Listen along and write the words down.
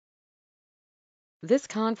This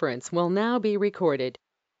conference will now be recorded.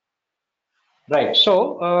 Right.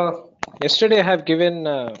 Yesterday I have given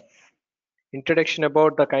introduction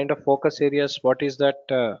about the kind of focus areas. What is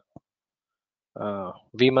that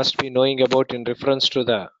we must be knowing about in reference to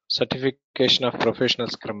the certification of professional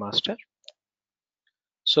Scrum Master.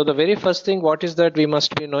 So the very first thing, what is that we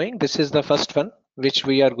must be knowing? This is the first one, which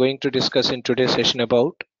we are going to discuss in today's session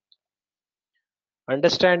about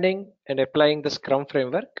understanding and applying the Scrum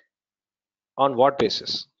framework on what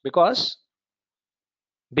basis? Because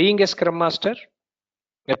being a Scrum Master,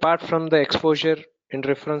 apart from the exposure in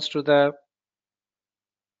reference to the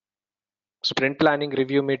sprint planning,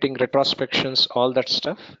 review meeting, retrospections, all that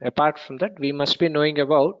stuff. Apart from that, we must be knowing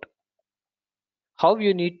about how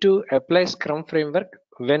you need to apply Scrum framework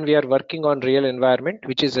when we are working on real environment,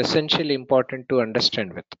 which is essentially important to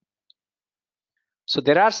understand with. So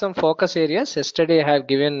there are some focus areas. Yesterday I have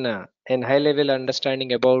given an high level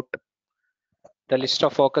understanding about the list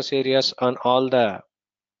of focus areas on all the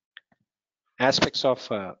aspects of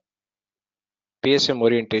PSM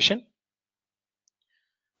orientation.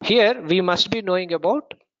 Here we must be knowing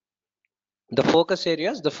about the focus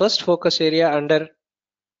areas. The first focus area under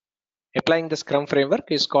applying the Scrum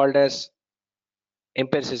framework is called as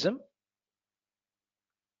empiricism.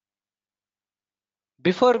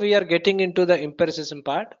 Before we are getting into the empiricism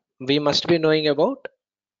part, we must be knowing about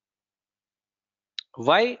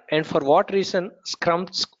why and for what reason Scrum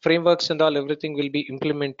frameworks and all everything will be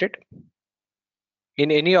implemented in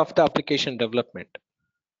any of the application development.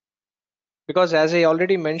 Because as I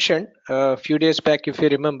already mentioned a few days back, if you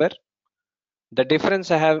remember, the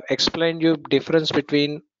difference I have explained you difference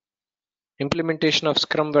between implementation of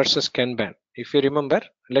Scrum versus Kanban. If you remember,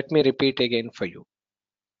 let me repeat again for you.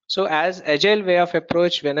 So as agile way of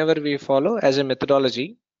approach, whenever we follow as a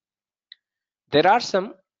methodology, there are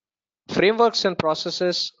some frameworks and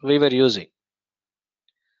processes we were using.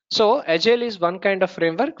 So agile is one kind of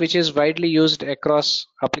framework which is widely used across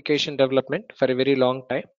application development for a very long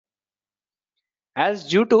time. As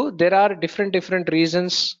due to there are different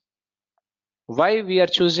reasons why we are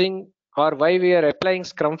choosing or why we are applying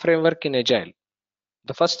Scrum framework in agile.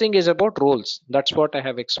 The first thing is about roles. That's what I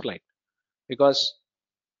have explained, because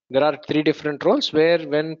there are three different roles where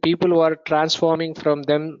when people who are transforming from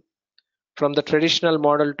the traditional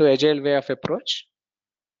model to agile way of approach,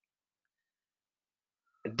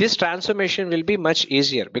 this transformation will be much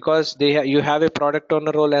easier because you have a product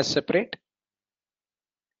owner role as separate,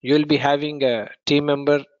 you will be having a team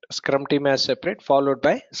member Scrum team as separate, followed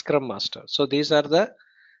by Scrum Master. So these are the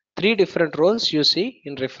three different roles you see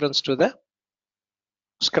in reference to the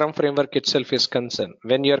Scrum framework itself is concerned.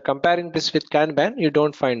 When you are comparing this with Kanban, you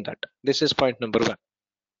don't find that. This is point number one.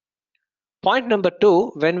 Point number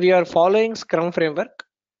two, when we are following Scrum framework,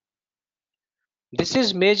 this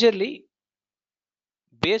is majorly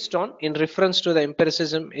based on, in reference to the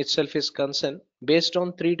empiricism itself is concerned, based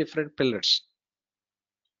on three different pillars,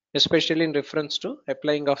 especially in reference to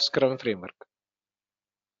applying of Scrum framework.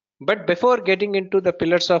 But before getting into the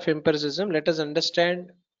pillars of empiricism, let us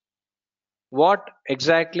understand what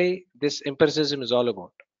exactly this empiricism is all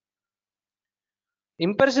about.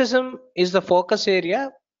 Empiricism is the focus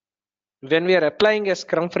area when we are applying a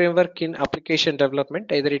Scrum framework in application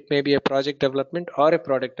development, either it may be a project development or a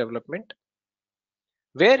product development,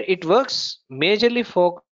 where it works majorly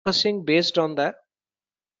focusing based on the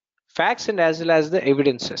facts and as well as the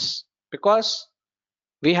evidences, because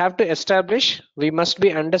we have to establish, we must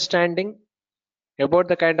be understanding about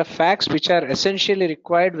the kind of facts which are essentially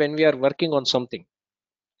required when we are working on something,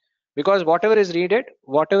 because whatever is needed,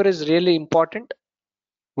 whatever is really important,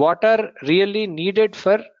 what are really needed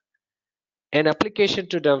for an application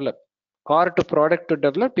to develop or to product to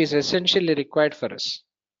develop is essentially required for us.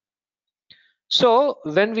 So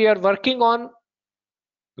when we are working on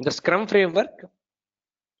the Scrum framework,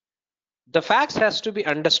 the facts has to be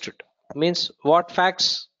understood. Means what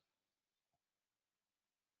facts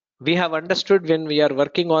we have understood when we are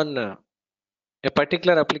working on a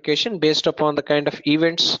particular application based upon the kind of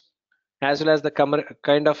events as well as the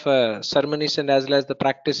kind of ceremonies and as well as the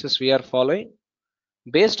practices we are following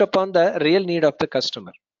based upon the real need of the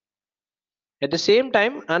customer. At the same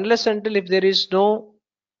time, unless until if there is no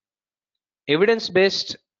evidence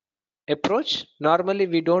based approach, normally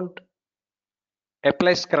we don't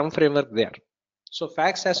apply Scrum framework there. So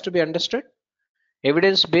facts has to be understood,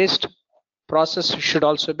 evidence based process should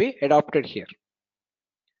also be adopted here,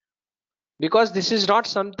 because this is not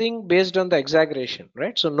something based on the exaggeration,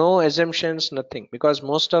 right? So no assumptions, nothing, because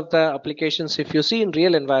most of the applications, if you see in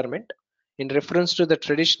real environment, in reference to the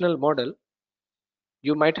traditional model,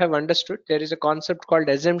 you might have understood there is a concept called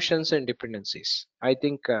assumptions and dependencies. I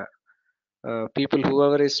think People,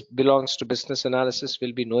 whoever is belongs to business analysis,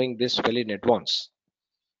 will be knowing this well in advance.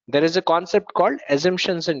 There is a concept called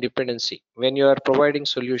assumptions and dependency when you are providing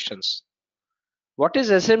solutions. What is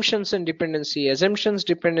assumptions and dependency? Assumptions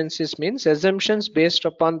dependencies means assumptions based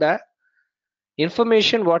upon the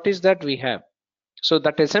information what is that we have. So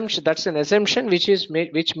that assumption, that's an assumption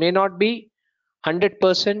which may not be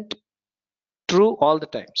 100% true all the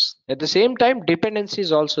times. At the same time, dependency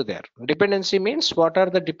is also there. Dependency means what are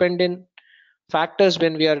the dependent factors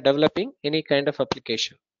when we are developing any kind of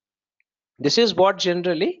application. This is what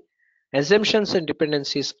generally assumptions and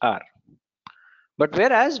dependencies are. But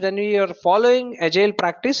whereas when we are following agile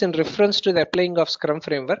practice in reference to the applying of Scrum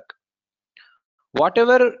framework,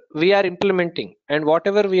 whatever we are implementing and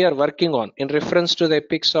whatever we are working on in reference to the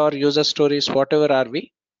epics or user stories, whatever are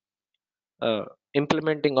we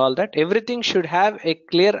implementing, all that, everything should have a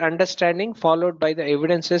clear understanding followed by the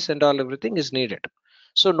evidences and all, everything is needed.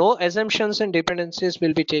 So no assumptions and dependencies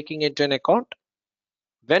will be taking into an account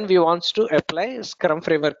when we want to apply Scrum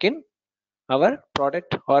framework in our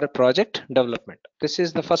product or project development. This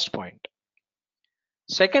is the first point.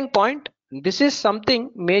 Second point, this is something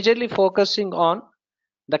majorly focusing on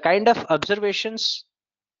the kind of observations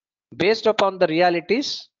based upon the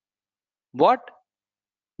realities what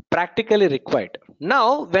practically required.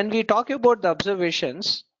 Now when we talk about the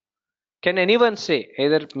observations, can anyone say,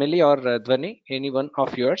 either Millie or Dhvani, any one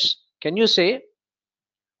of yours, can you say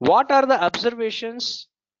what are the observations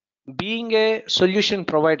being a solution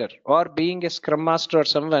provider or being a Scrum Master or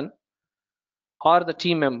someone or the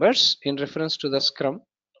team members in reference to the Scrum,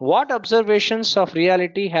 what observations of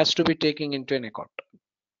reality has to be taken into an account?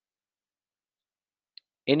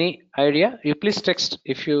 Any idea? You please text.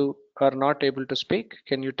 If you are not able to speak,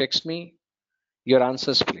 can you text me your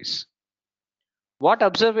answers, please? What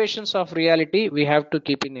observations of reality we have to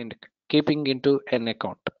keeping into an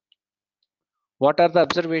account? What are the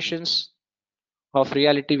observations of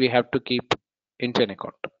reality we have to keep into an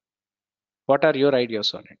account? What are your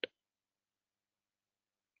ideas on it?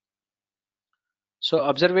 So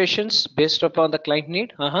observations based upon the client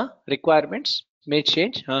need, requirements may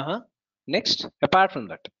change. Next, apart from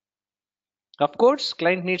that, of course,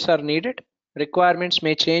 client needs are needed. Requirements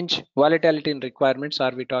may change. Volatility in requirements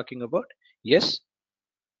are we talking about? Yes,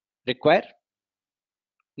 require.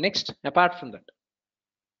 Next, apart from that,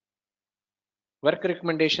 work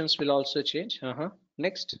recommendations will also change.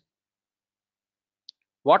 Next,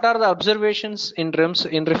 what are the observations in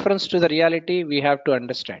reference to the reality we have to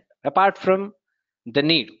understand apart from the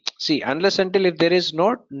need? See, unless until if there is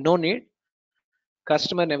no need,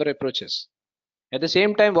 customer never approaches. At the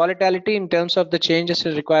same time, volatility in terms of the changes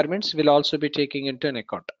in requirements will also be taken into an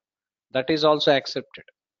account. That is also accepted.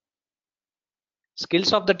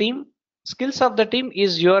 Skills of the team. Skills of the team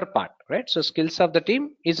is your part, right? So skills of the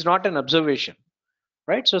team is not an observation,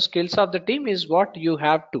 right? So skills of the team is what you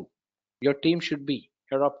have to, your team should be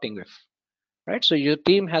adopting with, right? So your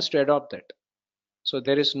team has to adopt that. So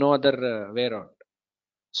there is no other way around.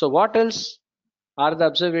 So what else are the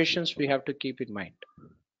observations we have to keep in mind?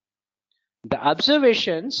 The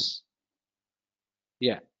observations,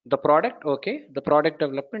 yeah, the product, okay, the product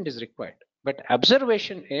development is required, but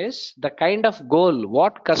observation is the kind of goal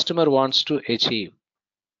what customer wants to achieve.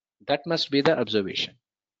 That must be the observation.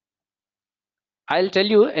 I'll tell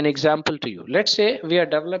you an example to you. Let's say we are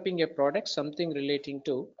developing a product, something relating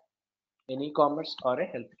to an e-commerce or a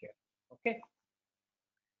healthcare. Okay.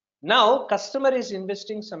 Now customer is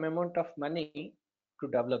investing some amount of money to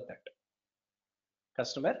develop that.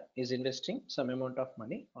 Customer is investing some amount of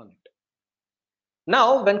money on it.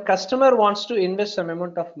 Now when customer wants to invest some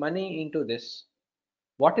amount of money into this,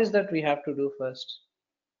 what is that we have to do first?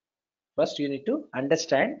 First you need to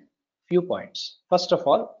understand few points. First of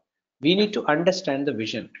all, we need to understand the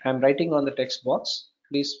vision. I'm writing on the text box,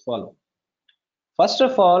 please follow. First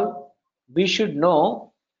of all, we should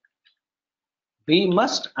know, we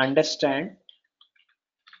must understand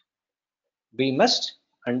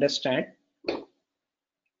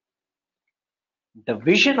the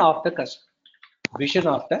vision of the customer, vision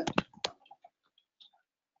of the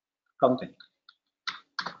company.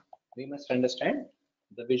 We must understand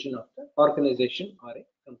the vision of the organization or a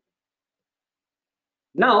company.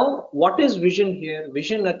 Now, what is vision here?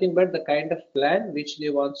 Vision nothing but the kind of plan which they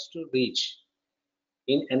wants to reach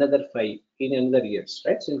in another years,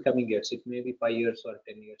 right? So in coming years, it may be 5 years or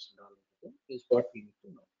 10 years and all is what we need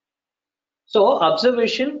to know. So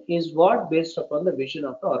observation is what based upon the vision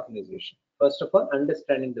of the organization. First of all,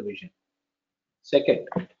 understanding the vision. Second,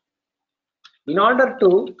 in order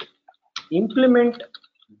to implement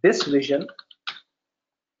this vision,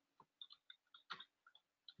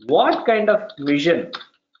 what kind of vision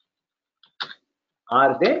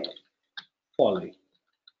are they following?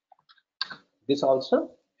 This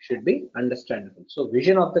also should be understandable. So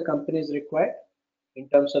vision of the company is required in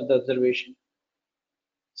terms of the observation.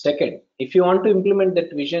 Second, if you want to implement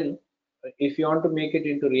that vision, if you want to make it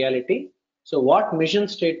into reality, so what mission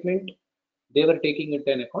statement they were taking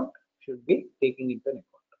into an account should be taking into an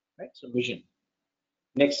account, right? So vision.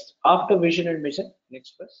 Next, after vision and mission,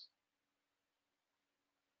 next verse.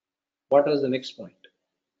 What was the next point?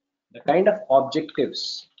 The kind of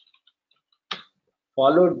objectives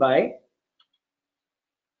followed by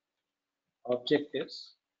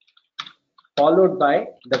objectives followed by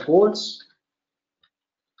the goals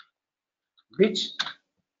which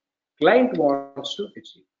client wants to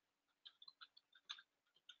achieve.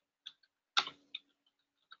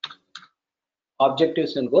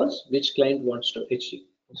 Objectives and goals which client wants to achieve.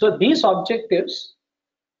 So these objectives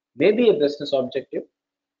may be a business objective.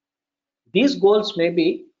 These goals may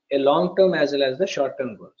be a long-term as well as the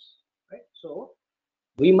short-term goals, right? So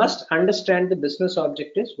we must understand the business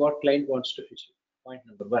objectives, what client wants to achieve. Point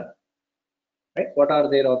number one, right? What are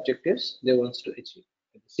their objectives they wants to achieve?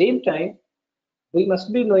 At the same time, we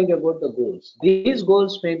must be knowing about the goals. These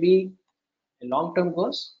goals may be long-term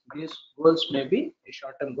goals. These goals may be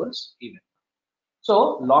short-term goals even.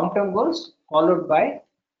 So long-term goals followed by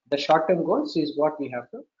the short-term goals is what we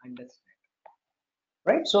have to understand,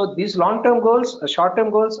 right? So these long-term goals,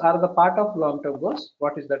 short-term goals are the part of long-term goals.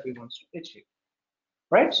 What is that we want to achieve,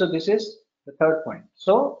 right? So this is the third point.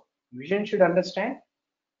 So vision should understand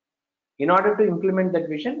in order to implement that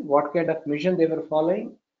vision, what kind of mission they were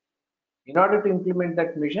following. In order to implement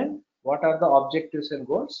that mission, what are the objectives and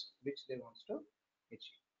goals which they want to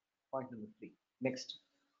achieve? Point number three. Next,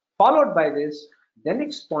 followed by this, the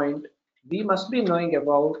next point, we must be knowing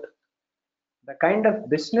about the kind of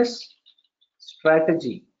business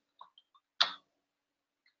strategy,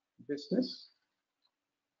 business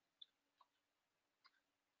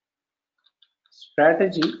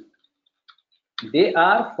strategy they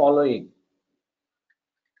are following.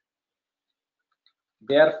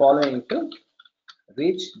 They are following to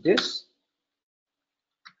reach this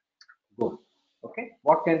goal. Okay,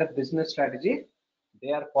 what kind of business strategy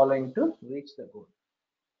they are following to reach the goal?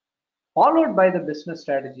 Followed by the business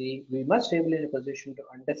strategy, we must be able in a position to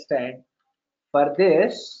understand for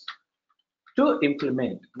this to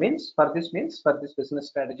implement means for this business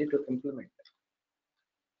strategy to implement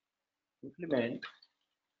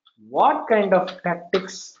what kind of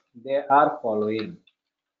tactics they are following.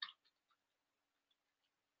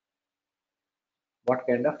 What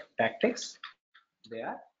kind of tactics they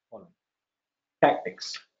are following.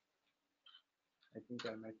 Tactics. I think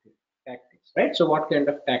I might say tactics, right? So what kind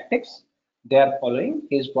of tactics they are following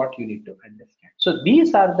is what you need to understand. So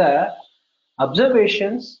these are the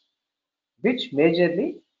observations which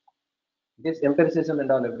majorly this empiricism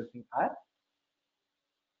and all everything are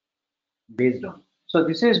based on. So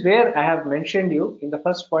this is where I have mentioned you in the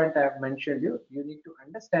first point. I have mentioned you need to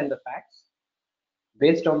understand the facts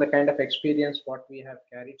based on the kind of experience what we have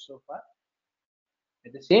carried so far.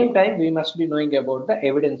 At the same time, we must be knowing about the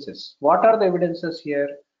evidences. What are the evidences here?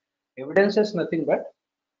 Evidence is nothing but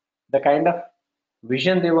the kind of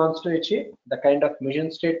vision they want to achieve, the kind of mission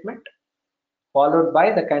statement, followed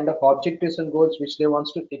by the kind of objectives and goals which they want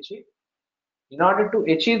to achieve. In order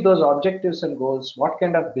to achieve those objectives and goals, what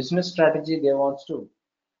kind of business strategy they want to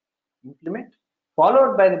implement,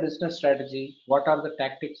 followed by the business strategy, what are the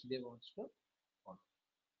tactics they want to follow.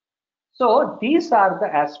 So these are the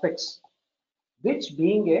aspects which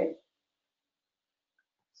being a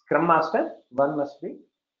Scrum Master, one must be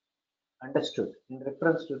understood in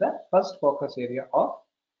reference to the first focus area of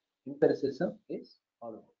empiricism is all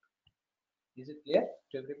about. Is it clear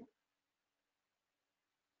to everyone?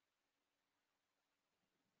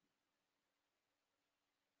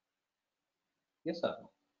 Yes or no?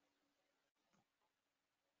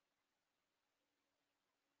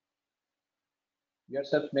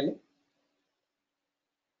 Yourself, Melly?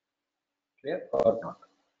 Clear or not?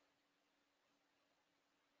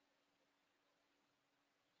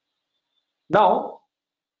 Now,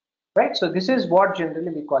 right, so this is what generally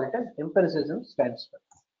we call it as empiricism stands for.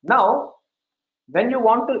 Now, when you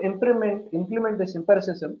want to implement this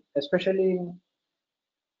empiricism, especially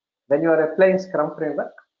when you are applying Scrum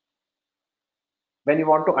framework, when you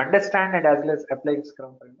want to understand and as well as applying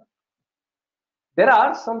Scrum framework, there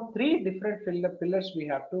are some three different pillars we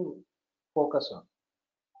have to focus on.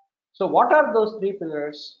 So what are those three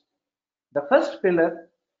pillars? The first pillar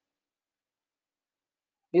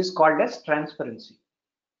is called as transparency.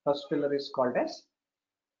 First pillar is called as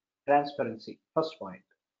transparency. First point.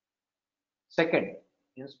 Second,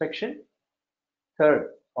 inspection.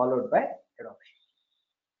 Third, followed by adoption.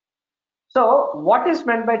 So what is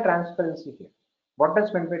meant by transparency here? What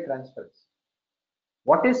does meant by transparency?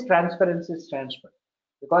 What is transparency stands for?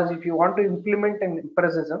 Because if you want to implement an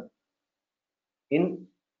empiricism in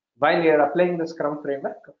while you are applying the Scrum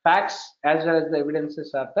framework, facts as well as the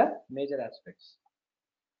evidences are the major aspects.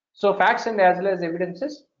 So facts and as well as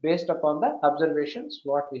evidences based upon the observations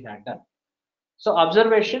what we had done. So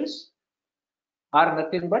observations are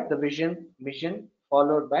nothing but the vision, mission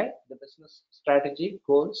followed by the business strategy,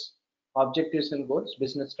 goals, objectives and goals,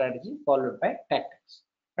 business strategy followed by tactics.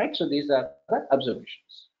 Right? So these are the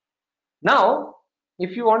observations. Now,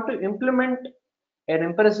 if you want to implement an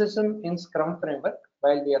empiricism in Scrum framework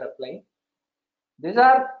while we are applying, these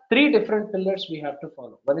are three different pillars we have to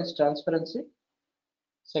follow. One is transparency,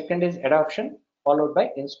 second is adoption, followed by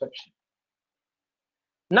inspection.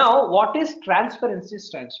 Now, what is transparency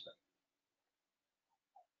stands for?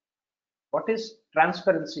 What is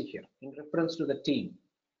transparency here in reference to the team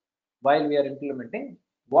while we are implementing?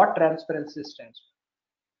 What transparency stands for?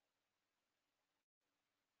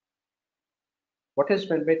 What is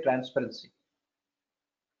meant by transparency?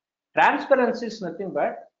 Transparency is nothing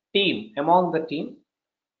but team among the team,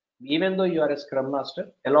 even though you are a Scrum Master,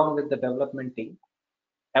 along with the development team,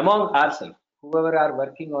 among ourselves, whoever are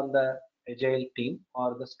working on the Agile team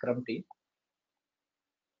or the Scrum team.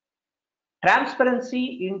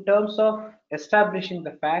 Transparency in terms of establishing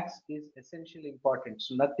the facts is essentially important.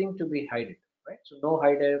 So nothing to be hidden, right? So no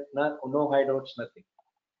hideouts, nothing,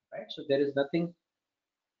 right? So there is nothing,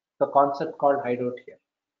 the concept called hideout here.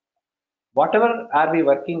 Whatever are we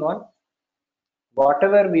working on,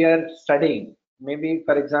 whatever we are studying, maybe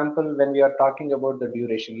for example, when we are talking about the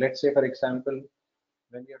duration, let's say for example,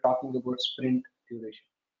 when we are talking about sprint duration,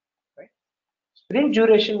 right? Sprint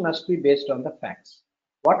duration must be based on the facts.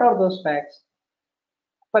 What are those facts?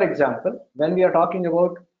 For example, when we are talking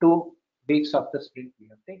about 2 weeks of the sprint we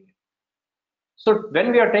have taken. So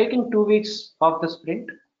when we are taking 2 weeks of the sprint,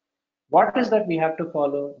 what is that we have to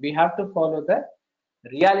follow? We have to follow the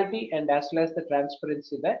reality and as well as the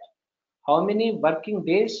transparency that how many working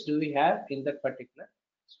days do we have in that particular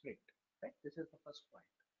sprint, right? This is the first point.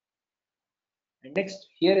 And next,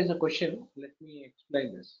 here is a question. Let me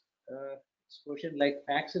explain this. This question like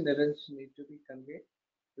facts and events need to be conveyed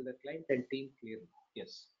to the client and team clearly.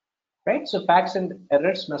 Yes, right. So facts and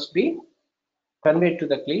errors must be conveyed to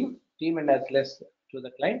the team and as less to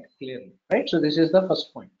the client clearly, right? So this is the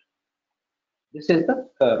first point. This is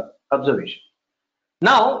the observation.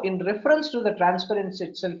 Now, in reference to the transparency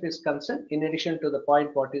itself is concerned, in addition to the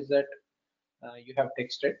point, what is that you have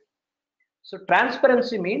texted? So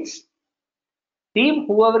transparency means team,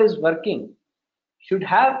 whoever is working, should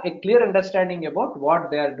have a clear understanding about what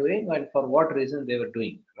they are doing and for what reason they were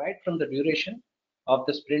doing, right? From the duration of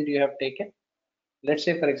the sprint you have taken. Let's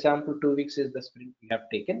say, for example, 2 weeks is the sprint we have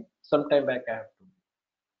taken. Sometime back I have to.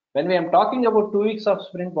 When we am talking about 2 weeks of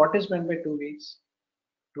sprint, what is meant by 2 weeks?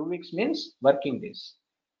 2 weeks means working days.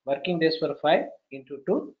 Working days were 5 into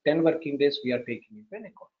 2, 10 working days we are taking into an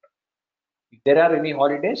account. If there are any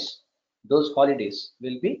holidays, those holidays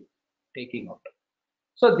will be taking out.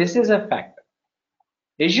 So this is a fact.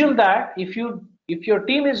 Assume that if your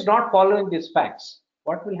team is not following these facts,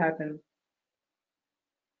 what will happen?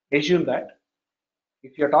 Assume that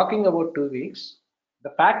if you're talking about 2 weeks,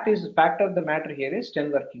 the fact of the matter here is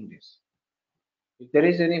 10 working days. If there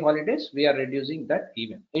is any holidays, we are reducing that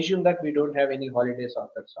even. Assume that we don't have any holidays of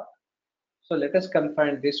that sort. So let us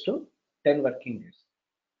confine this to 10 working days.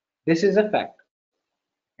 This is a fact.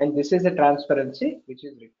 And this is a transparency which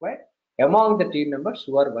is required among the team members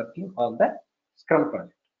who are working on the Scrum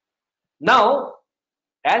project. Now,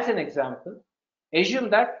 as an example, assume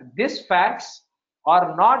that these facts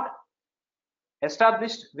are not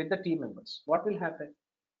established with the team members. What will happen?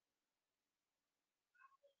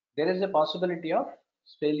 There is a possibility of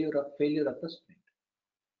failure of the sprint.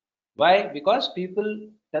 Why? Because people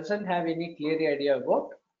doesn't have any clear idea about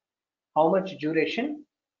how much duration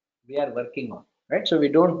we are working on, right? So we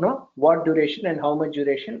don't know what duration and how much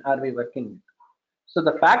duration are we working with. So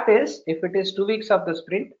the fact is, if it is 2 weeks of the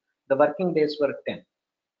sprint, the working days were 10,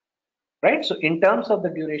 right? So in terms of the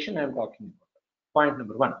duration, I am talking about. Point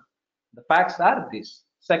number one, the facts are this.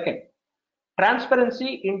 Second,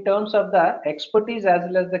 transparency in terms of the expertise as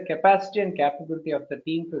well as the capacity and capability of the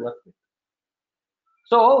team to work with.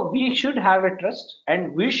 So we should have a trust,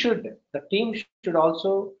 and the team should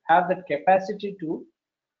also have that capacity to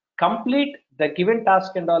complete the given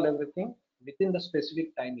task and all everything within the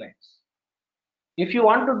specific timelines. If you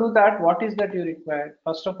want to do that, what is that you require?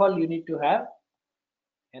 First of all, you need to have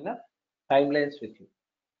enough timelines with you.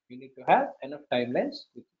 You need to have enough timelines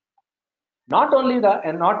with you. Not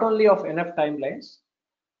only of enough timelines,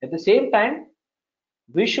 At the same time,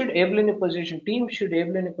 we should able in a position, team should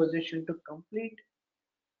able in a position to complete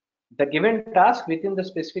the given task within the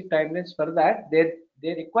specific timelines. For that,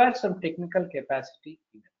 they require some technical capacity.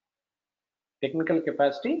 Technical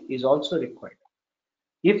capacity is also required.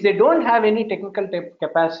 If they don't have any technical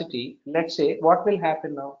capacity, let's say, what will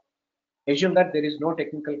happen now? Assume that there is no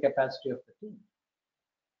technical capacity of the team.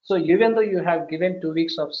 So even though you have given 2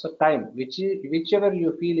 weeks of time, whichever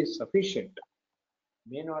you feel is sufficient,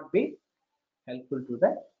 may not be helpful to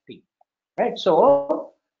the team, right?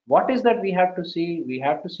 So what is that we have to see? We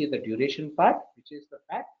have to see the duration part, which is the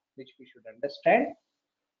fact which we should understand.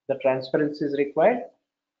 The transparency is required.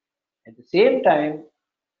 At the same time,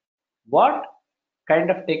 what kind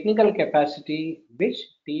of technical capacity which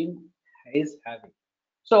team is having.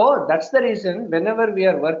 So that's the reason whenever we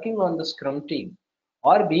are working on the Scrum team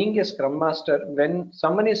or being a Scrum Master, when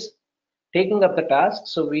someone is taking up the task,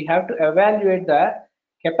 so we have to evaluate the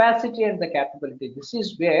capacity and the capability. This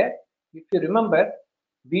is where, if you remember,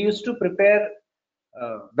 we used to prepare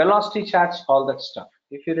velocity charts, all that stuff.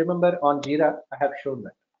 If you remember on Jira, I have shown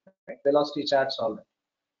that, right? Velocity charts, all that.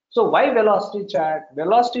 So why velocity chart?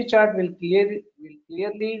 Velocity chart will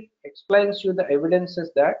clearly explains you the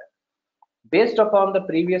evidences that based upon the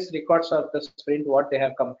previous records of the sprint, what they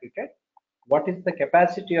have completed, what is the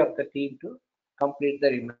capacity of the team to complete the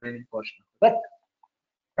remaining portion of the work,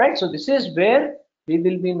 right? So this is where we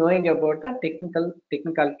will be knowing about the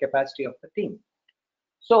technical capacity of the team.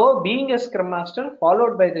 So being a Scrum Master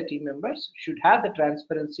followed by the team members should have the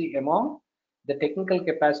transparency among the technical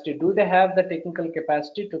capacity. Do they have the technical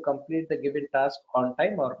capacity to complete the given task on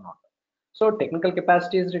time or not? So technical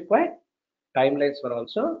capacity is required. Timelines were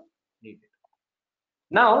also needed.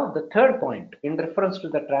 Now the third point in reference to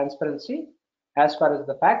the transparency, as far as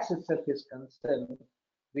the facts itself is concerned,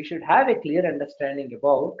 we should have a clear understanding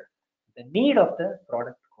about the need of the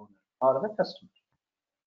product owner or the customer.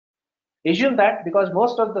 Assume that because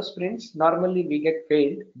most of the sprints normally we get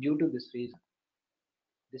failed due to this reason.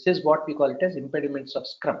 This is what we call it as impediments of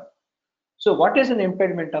Scrum. So what is an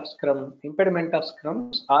impediment of Scrum? Impediment of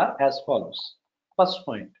Scrums are as follows. First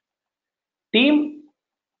point, team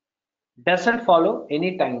doesn't follow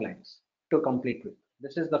any timelines to complete with.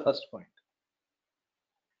 This is the first point.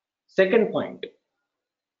 Second point,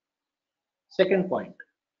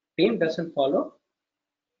 team doesn't follow.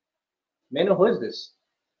 May I know who is this?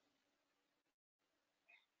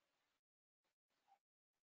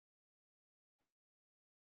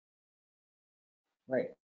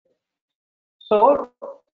 Right. So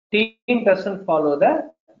team doesn't follow the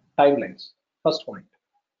timelines. First point.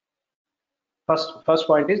 First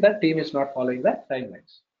point is that team is not following the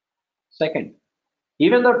timelines. Second,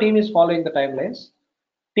 even though team is following the timelines,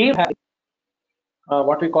 team has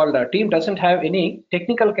what we call the team doesn't have any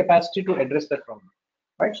technical capacity to address the problem,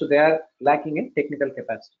 right? So they are lacking in technical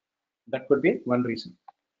capacity. That could be one reason.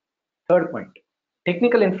 Third point,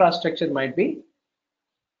 technical infrastructure might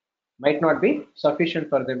not be sufficient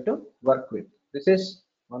for them to work with. This is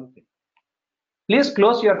one thing. Please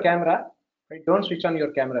close your camera. Right? Don't switch on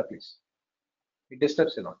your camera, please. It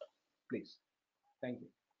disturbs a lot. Please. Thank you.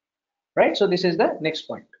 Right. So this is the next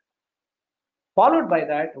point. Followed by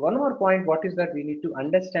that, one more point. What is that we need to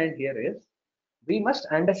understand here is we must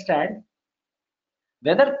understand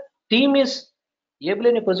whether team is able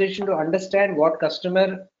in a position to understand what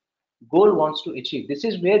customer goal wants to achieve. This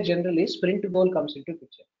is where generally sprint goal comes into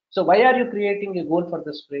picture. So why are you creating a goal for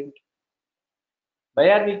the sprint? Why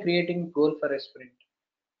are we creating goal for a sprint?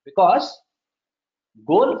 Because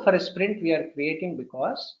goal for a sprint we are creating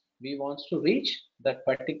because we want to reach that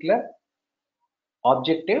particular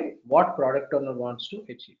objective what product owner wants to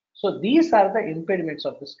achieve. So these are the impediments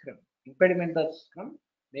of the Scrum. Impediment of Scrum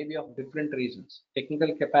may be of different reasons.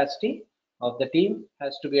 Technical capacity of the team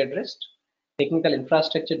has to be addressed. Technical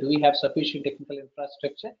infrastructure, do we have sufficient technical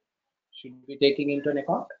infrastructure? Should be taking into an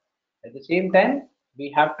account. At the same time,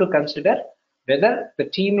 we have to consider whether the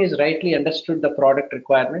team is rightly understood the product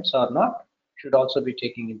requirements or not, should also be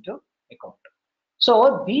taking into account.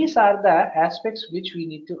 So these are the aspects which we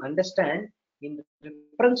need to understand in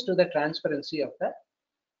reference to the transparency of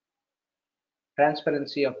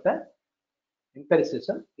the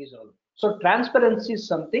empiricism is all. So transparency is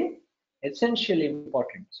something essentially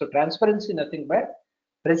important. So transparency nothing but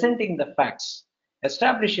presenting the facts,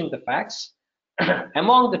 establishing the facts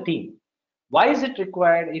among the team. Why is it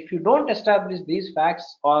required? If you don't establish these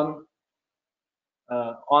facts on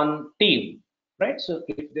team, right? So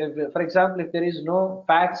if there, for example, if there is no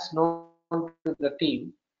facts known to the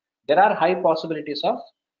team, there are high possibilities of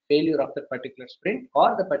failure of the particular sprint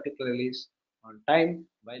or the particular release on time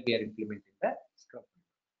while we are implementing the Scrum.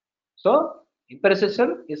 So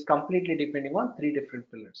Empiricism is completely depending on three different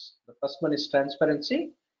pillars. The first one is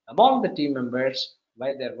transparency among the team members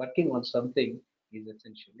while they're working on something is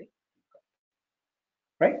essentially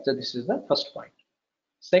right. So this is the first point.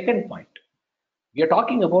 Second point, we are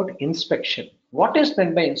talking about inspection. What is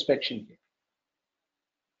meant by inspection here?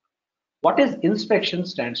 What is inspection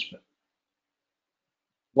stands for?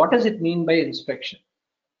 What does it mean by inspection?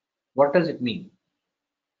 What does it mean?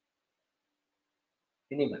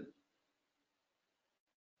 Anyone?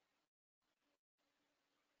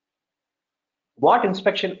 What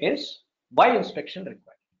inspection is? Why inspection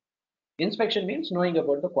required? Inspection means knowing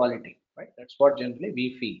about the quality, right? That's what generally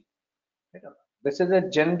we feel. Right? This is a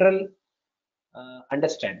general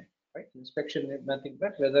understanding, right? Inspection is nothing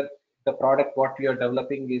but whether the product what we are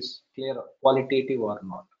developing is clear, qualitative or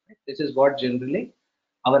not. Right? This is what generally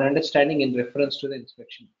our understanding in reference to the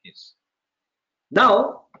inspection is.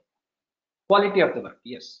 Now, quality of the work,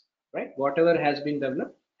 yes, right? Whatever has been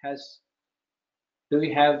developed has, do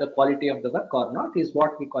we have the quality of the work or not is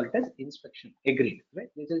what we call it as inspection. Agreed, right?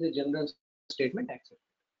 This is a general statement accepted.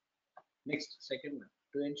 Next, second one,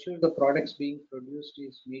 to ensure the products being produced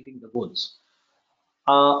is meeting the goals.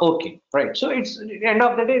 Okay, right. So it's at the end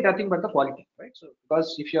of the day nothing but the quality, right? So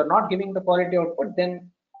because if you're not giving the quality output,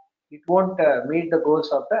 then it won't meet the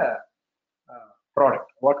goals of the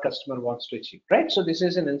product, what customer wants to achieve, right? So this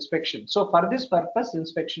is an inspection. So for this purpose,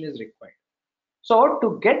 inspection is required. So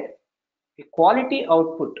to get a quality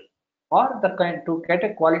output or the kind to get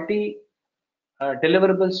a quality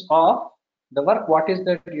deliverables of the work, what is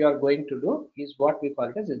that you are going to do is what we call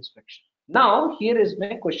it as inspection. Now here is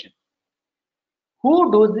my question: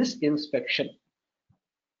 who do this inspection?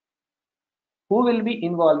 Who will be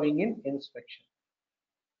involving in inspection?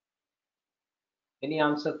 Any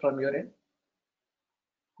answer from your end?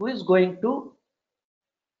 Who is going to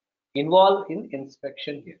involve in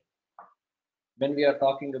inspection here when we are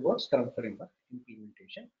talking about Scrum framework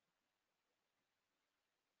implementation?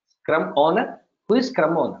 Scrum owner? Who is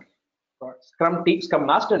Scrum owner? Or Scrum team, Scrum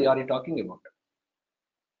Master are you talking about?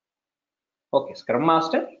 Okay, Scrum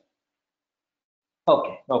Master.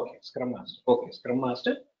 Okay, Scrum Master. Okay, Scrum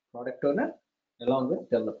Master, product owner, along with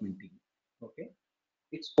development team. Okay,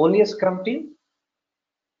 it's only a Scrum team?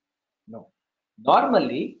 No.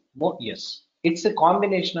 Normally, yes, it's a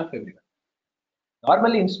combination of everyone.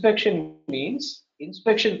 Normally, inspection means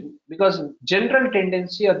inspection because general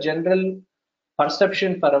tendency or general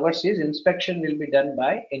perception for ours is inspection will be done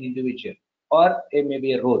by an individual or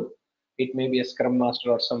maybe a role. It may be a Scrum Master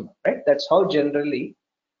or someone, right? That's how generally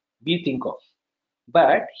we think of.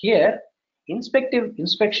 But here,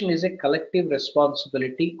 inspection is a collective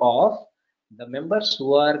responsibility of the members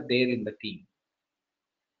who are there in the team.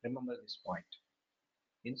 Remember this point.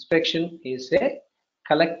 Inspection is a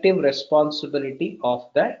collective responsibility of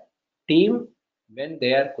the team when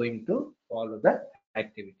they are going to follow the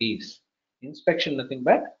activities. Inspection nothing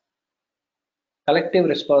but collective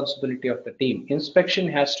responsibility of the team. Inspection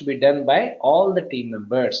has to be done by all the team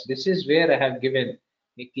members. This is where I have given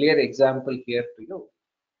a clear example here to you.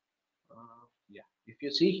 Yeah, if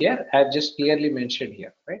you see here, I have just clearly mentioned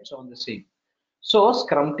here, right? So on the same. So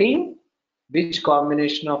Scrum team, which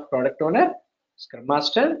combination of product owner, Scrum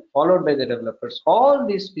Master, followed by the developers. All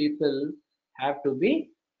these people have to be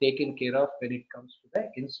taken care of when it comes to the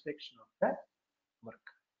inspection of the work,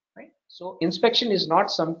 right? So inspection is not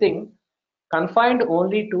something confined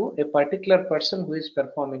only to a particular person who is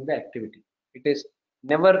performing the activity. It is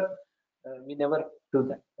never, we never do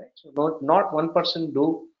that, right? So not one person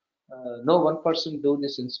do, no one person do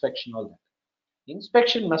this inspection all that.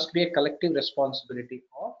 Inspection must be a collective responsibility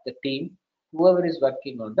of the team, whoever is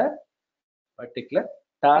working on the particular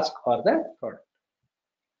task or the product.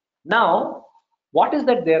 Now, what is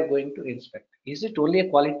that they are going to inspect? Is it only a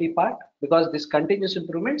quality part? Because this continuous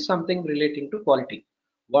improvement, something relating to quality.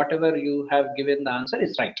 Whatever you have given the answer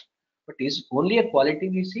is right. But is only a quality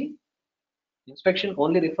we see? Inspection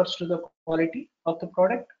only refers to the quality of the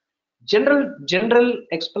product. General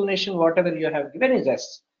explanation, whatever you have given is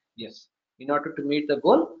yes. Yes. In order to meet the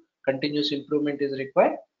goal, continuous improvement is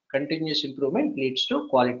required. Continuous improvement leads to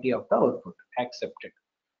quality of the output. Accepted.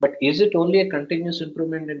 But is it only a continuous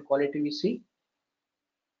improvement in quality we see?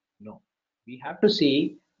 No. We have to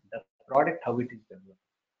see the product how it is developed.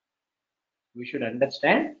 We should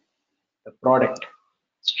understand the product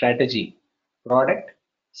strategy, product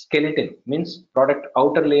skeleton means product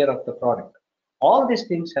outer layer of the product. All these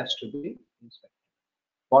things has to be inspected.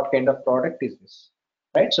 What kind of product is this,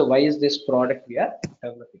 right? So why is this product we are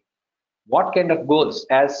developing? What kind of goals,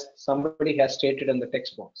 as somebody has stated in the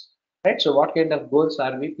text box, right? So what kind of goals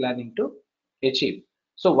are we planning to achieve?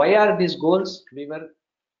 So why are these goals we were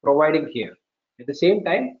providing here? At the same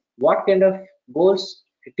time, what kind of goals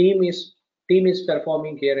a team is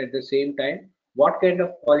performing here. At the same time, what kind of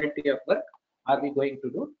quality of work are we going to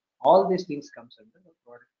do? All these things comes under the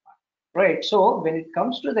product part, right? So when it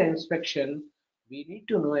comes to the inspection, we need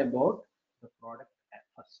to know about the product at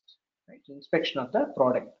first, right? Inspection of the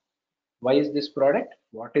product. Why is this product?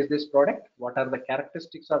 What is this product? What are the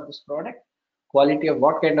characteristics of this product? Quality of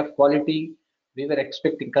what kind of quality we were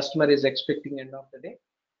expecting, customer is expecting end of the day.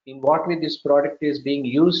 In what way this product is being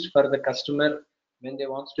used for the customer when they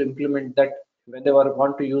wants to implement that, when they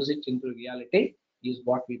want to use it into reality, is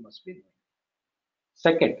what we must be doing.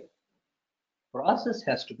 Second, process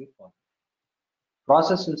has to be followed.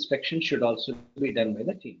 Process inspection should also be done by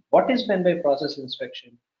the team. What is meant by process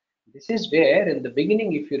inspection? This is where in the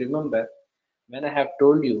beginning, if you remember, when I have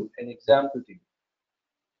told you an example to you,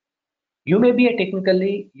 you may be a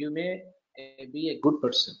technically, you may be a good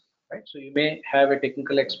person, right? So you may have a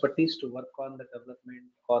technical expertise to work on the development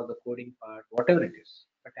or the coding part, whatever it is.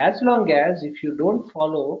 But as long as if you don't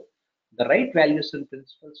follow the right values and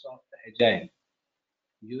principles of the agile,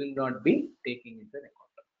 you will not be taking into account.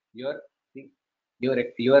 Your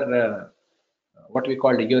your what we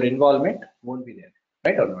call your involvement won't be there,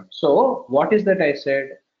 right or not? So what is that I said?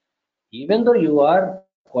 Even though you are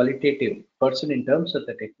qualitative person in terms of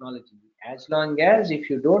the technology, as long as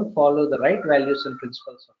if you don't follow the right values and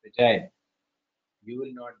principles of agile, you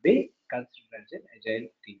will not be considered as an agile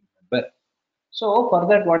team member. So for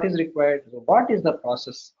that, what is required? So what is the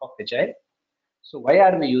process of agile? So why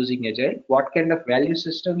are we using agile? What kind of value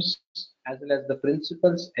systems as well as the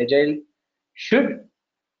principles agile should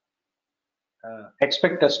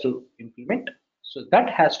expect us to implement? So that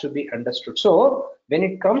has to be understood. So when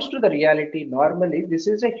it comes to the reality, normally this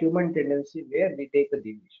is a human tendency where we take a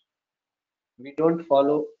deviation. We don't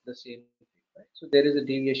follow the same thing, right? So there is a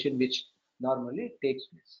deviation which normally takes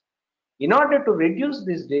place. In order to reduce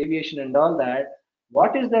this deviation and all that,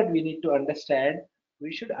 what is that we need to understand?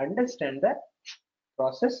 We should understand the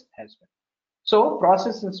process as well. So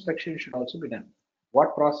process inspection should also be done.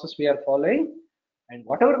 What process we are following, and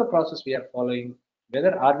whatever the process we are following,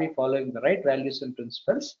 whether are we following the right values and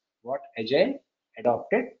principles, what agile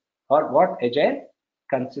adopted or what agile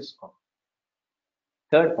consists of.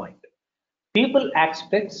 Third point, people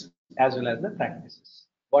aspects as well as the practices.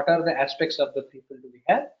 What are the aspects of the people do we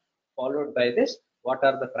have? Followed by this, what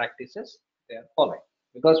are the practices they are following?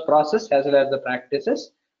 Because process as well as the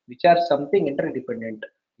practices, which are something interdependent,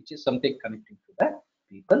 which is something connecting to the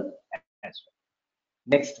people as well.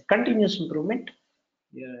 Next, continuous improvement.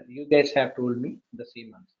 Yeah, you guys have told me the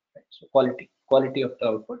same answer, right? So quality of the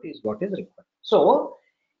output is what is required. So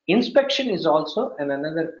inspection is also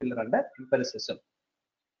another pillar under empiricism.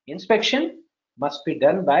 Inspection must be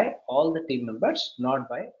done by all the team members, not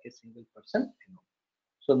by a single person alone.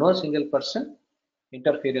 So no single person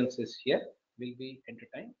interference is here will be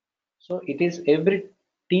entertained. So it is every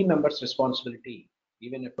team member's responsibility.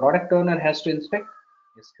 Even a product owner has to inspect,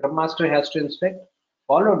 a scrum master has to inspect,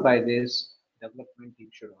 followed by this development team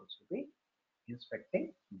should also be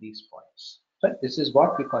inspecting these points. So this is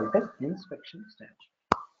what we call it as inspection stage.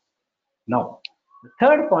 Now, the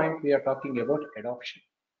third point we are talking about adoption,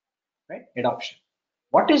 right? Adoption.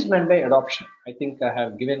 What is meant by adoption? I think I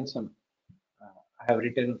have given some, I have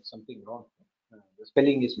written something wrong. The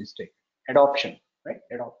spelling is mistake. Adoption, right?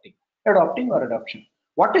 Adopting or adoption.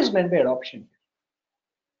 What is meant by adoption?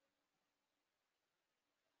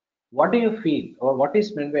 What do you feel, or what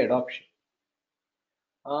is meant by adoption?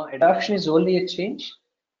 Adoption is only a change.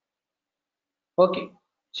 Okay,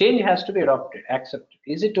 change has to be adopted, accepted.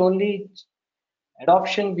 Is it only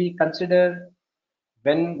adoption we consider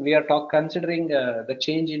when we are considering the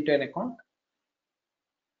change into an account?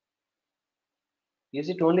 Is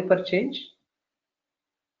it only for change?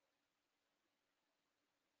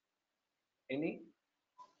 Any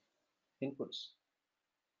inputs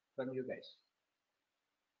from you guys?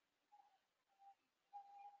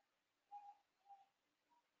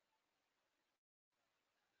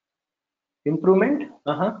 Improvement.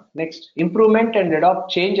 Next, improvement and adopt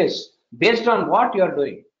changes based on what you are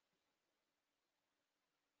doing.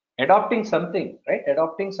 Adopting something, right?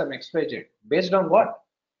 Adopting some XYZ based on what?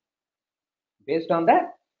 Based on the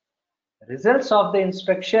results of the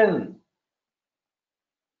inspection,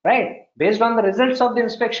 right? Based on the results of the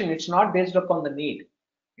inspection. It's not based upon the need.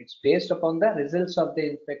 It's based upon the results of the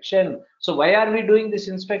inspection. So why are we doing this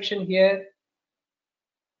inspection here?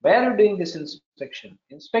 Why are we doing this inspection?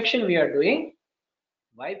 Inspection we are doing.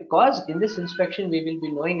 Why? Because in this inspection, we will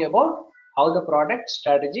be knowing about how the product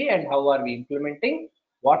strategy and how are we implementing,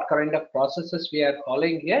 what kind of processes we are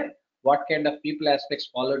following here, what kind of people aspects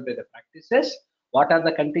followed by the practices, What are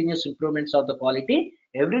the continuous improvements of the quality?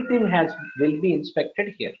 Everything will be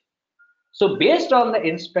inspected here. So based on the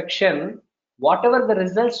inspection, whatever the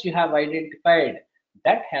results you have identified,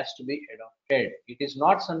 that has to be adopted. It is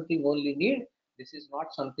not something only need. This is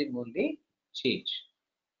not something only change.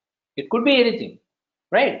 It could be anything,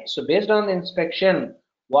 right? So based on the inspection,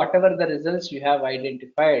 whatever the results you have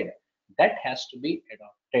identified, that has to be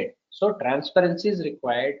adopted. So transparency is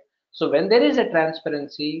required. So when there is a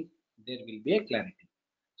transparency, there will be a clarity.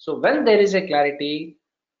 So when there is a clarity,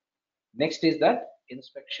 next is that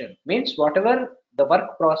inspection. Means whatever the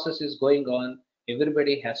work process is going on,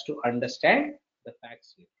 everybody has to understand the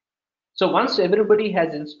facts here. So once everybody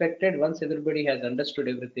has inspected, once everybody has understood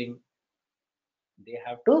everything, they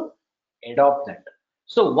have to adopt that.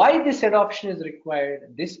 So why this adoption is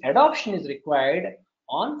required? This adoption is required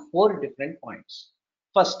on four different points.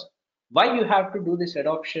 First, why you have to do this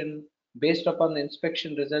adoption? Based upon the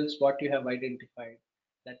inspection results what you have identified,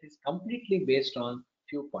 that is completely based on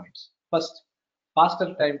few points. First,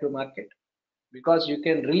 faster time to market, because you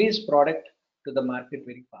can release product to the market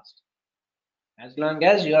very fast as long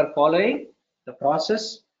as you are following the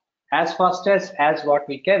process as fast as what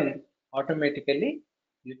we can. Automatically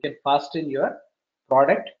you can fasten your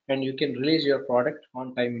product and you can release your product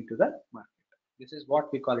on time into the market. This is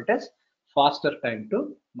what we call it as faster time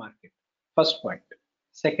to market. First point.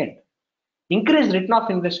 Second, increase return of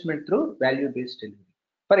investment through value based delivery.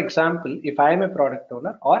 For example, if I am a product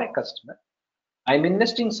owner or a customer, I'm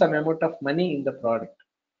investing some amount of money in the product,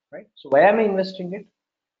 right? So why am I investing it?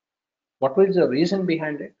 What was the reason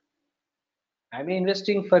behind it? Am I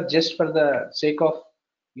investing for just for the sake of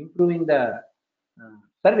improving the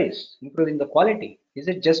service, improving the quality? Is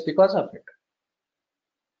it just because of it?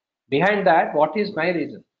 Behind that, what is my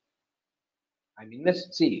reason? I'm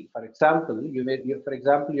invest. See, for example, you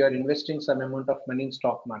are investing some amount of money in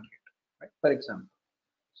stock market, right? For example,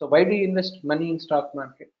 so why do you invest money in stock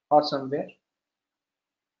market or somewhere?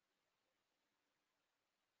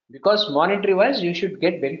 Because monetary wise, you should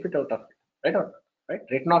get benefit out of it, right? Or not, right?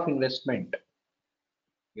 Return of investment.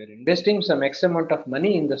 You're investing some X amount of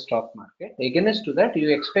money in the stock market. Against to that, you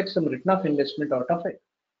expect some return of investment out of it.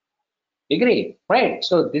 Agree, right?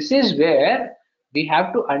 So this is where we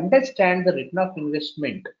have to understand the return of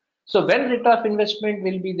investment. So when return of investment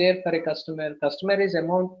will be there for a customer is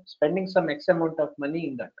amount spending some X amount of money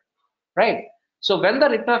in that, right? So when the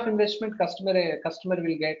return of investment customer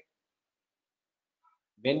will get,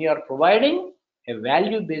 when you are providing a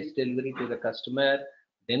value based delivery to the customer,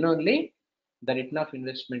 then only the return of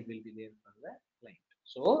investment will be there for the client.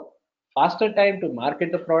 So faster time to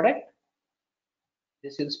market the product,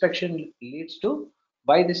 this inspection leads to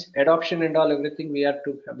why this adoption and all everything we have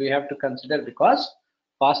to consider, because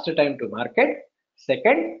faster time to market.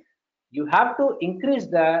 Second, you have to increase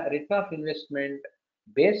the return of investment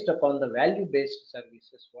based upon the value based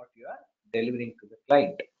services what you are delivering to the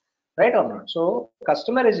client, right or not? So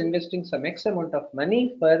customer is investing some X amount of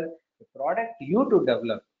money for the product you to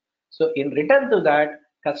develop. So in return to that,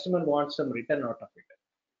 customer wants some return out of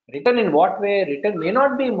it. Return in what way? Return may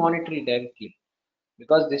not be monetary directly,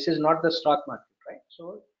 because this is not the stock market, right?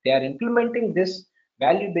 So they are implementing this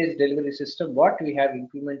value based delivery system what we have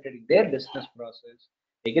implemented in their business process.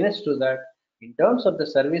 Against to that, in terms of the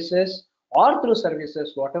services or through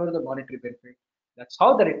services, whatever the monetary benefit, that's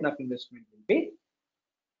how the return of investment will be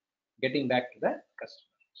getting back to the customer.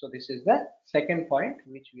 So this is the second point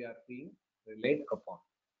which we are being relied upon.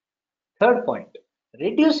 Third point,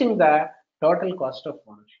 reducing the total cost of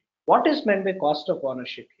ownership. What is meant by cost of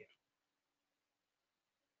ownership here?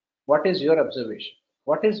 What is your observation?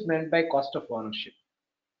 What is meant by cost of ownership?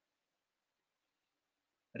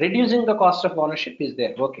 Reducing the cost of ownership is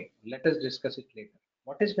there. Okay, let us discuss it later.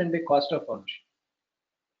 What is meant by cost of ownership?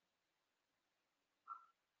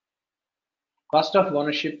 Cost of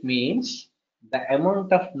ownership means the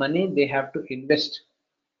amount of money they have to invest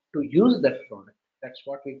to use that product. That's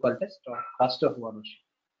what we call as cost of ownership.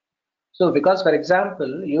 So because for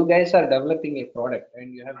example, you guys are developing a product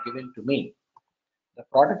and you have given to me. The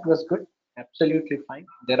product was good, absolutely fine.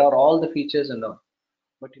 There are all the features and all.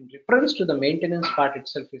 But in reference to the maintenance part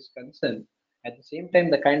itself is concerned, at the same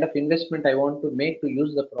time, the kind of investment I want to make to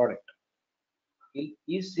use the product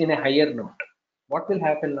is in a higher note. What will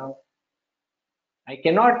happen now? I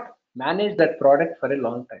cannot manage that product for a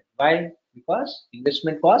long time. Why? Because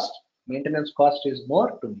investment cost, maintenance cost is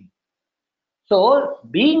more to me. So,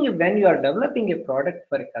 being when you are developing a product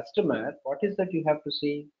for a customer, what is that you have to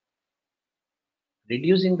see?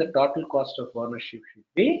 Reducing the total cost of ownership should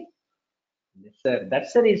be lesser.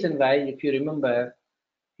 That's the reason why, if you remember,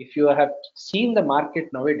 if you have seen the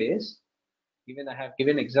market nowadays, Even I have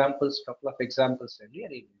given examples, couple of examples earlier.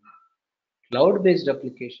 In cloud-based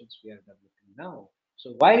applications we are developing now.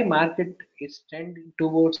 So why market is tending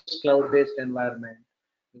towards cloud-based environment?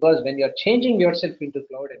 Because when you're changing yourself into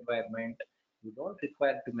cloud environment, you don't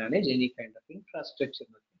require to manage any kind of infrastructure.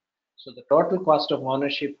 So the total cost of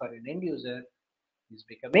ownership for an end user is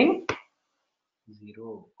becoming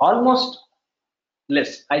zero, almost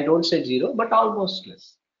less. I don't say zero, but almost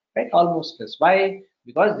less, right? Almost less. Why?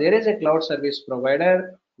 Because there is a cloud service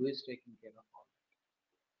provider who is taking care of all.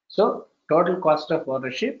 So total cost of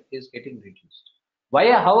ownership is getting reduced.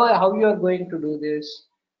 Why? How you are going to do this?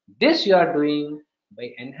 This you are doing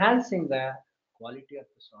by enhancing the quality of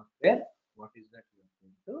the software. What is that you are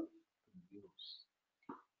going to use?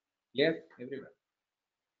 Clear, everyone?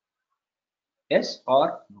 Yes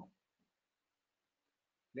or no?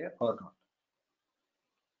 Clear or not?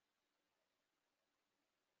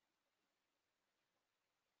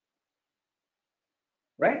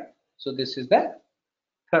 Right? So this is the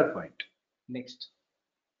third point. Next,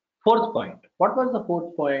 fourth point. What was the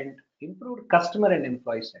fourth point? Improved customer and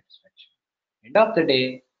employee satisfaction. End of the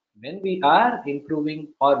day, when we are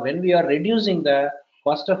improving or when we are reducing the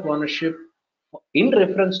cost of ownership in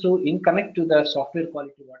reference to, in connect to the software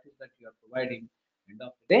quality, what is that you are providing? End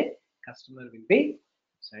of the day, customer will be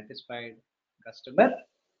satisfied. Customer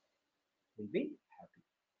will be happy.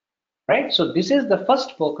 Right? So this is the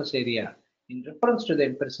first focus area in reference to the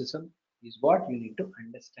empiricism is what you need to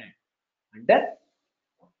understand. And that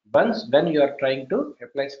once when you are trying to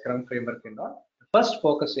apply Scrum framework and all, the first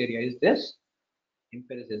focus area is this.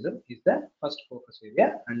 Empiricism is the first focus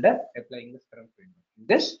area under applying the Scrum framework. In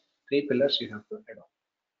this, three pillars you have to adopt.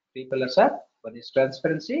 Three pillars are: one is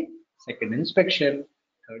transparency, second inspection,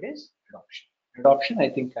 third is adoption. Adoption, I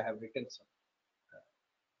think I have written some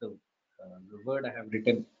the, the word I have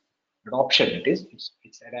written adoption. It's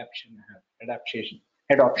adaptation. I have adaptation.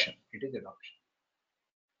 Adoption. It is adoption.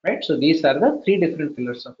 Right. So these are the three different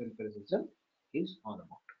pillars of empiricism is all about.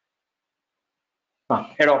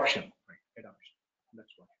 Adoption. Right. Adoption.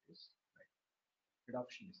 That's what it is. Right.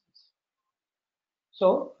 Adoption is this.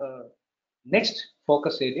 So next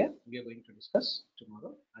focus area we are going to discuss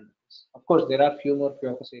tomorrow. And this. Of course, there are few more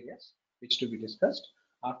focus areas which to be discussed.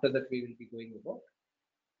 After that, we will be going about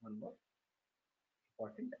one more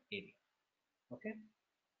important area. Okay.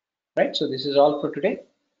 Right. So this is all for today.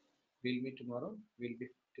 We'll meet tomorrow. We'll be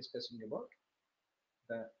discussing about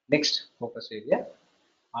the next focus area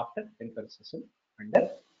after empiricism under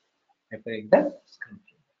applying the Scrum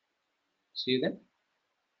framework. See you then.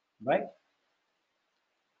 Bye.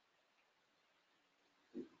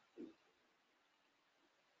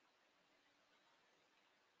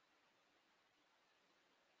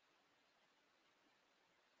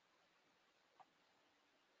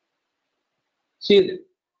 See you then.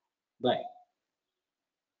 Bye.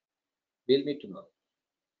 We'll meet tomorrow.